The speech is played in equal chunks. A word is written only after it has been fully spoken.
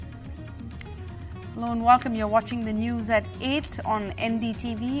Hello and welcome. You're watching the news at 8 on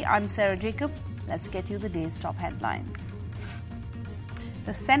NDTV. I'm Sarah Jacob. Let's get you the day's top headlines.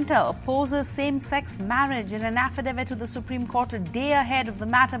 The centre opposes same-sex marriage in an affidavit to the Supreme Court a day ahead of the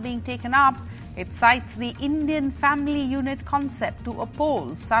matter being taken up. It cites the Indian family unit concept to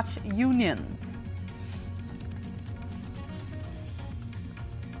oppose such unions.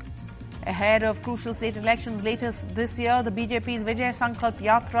 Ahead of crucial state elections later this year, the BJP's Vijay Sankalp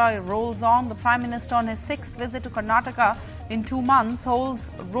Yatra rolls on. The Prime Minister, on his 6th visit to Karnataka in 2 months, holds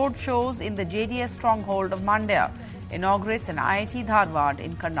roadshows in the JDS stronghold of Mandya, inaugurates an IIT Dharwad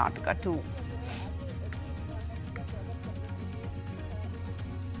in Karnataka too.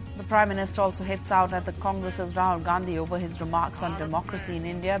 The Prime Minister also hits out at the Congress's Rahul Gandhi over his remarks on democracy in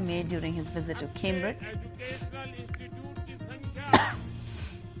India made during his visit to Cambridge.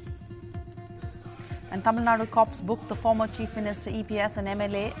 And Tamil Nadu cops booked the former Chief Minister EPS and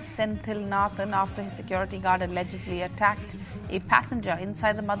MLA Senthil Nathan after his security guard allegedly attacked a passenger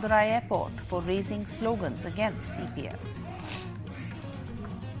inside the Madurai airport for raising slogans against EPS.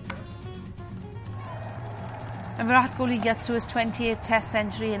 And Virat Kohli gets to his 28th Test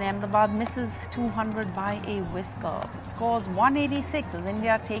century in Ahmedabad, misses 200 by a whisker. It scores 186 as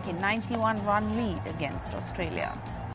India take a 91-run lead against Australia.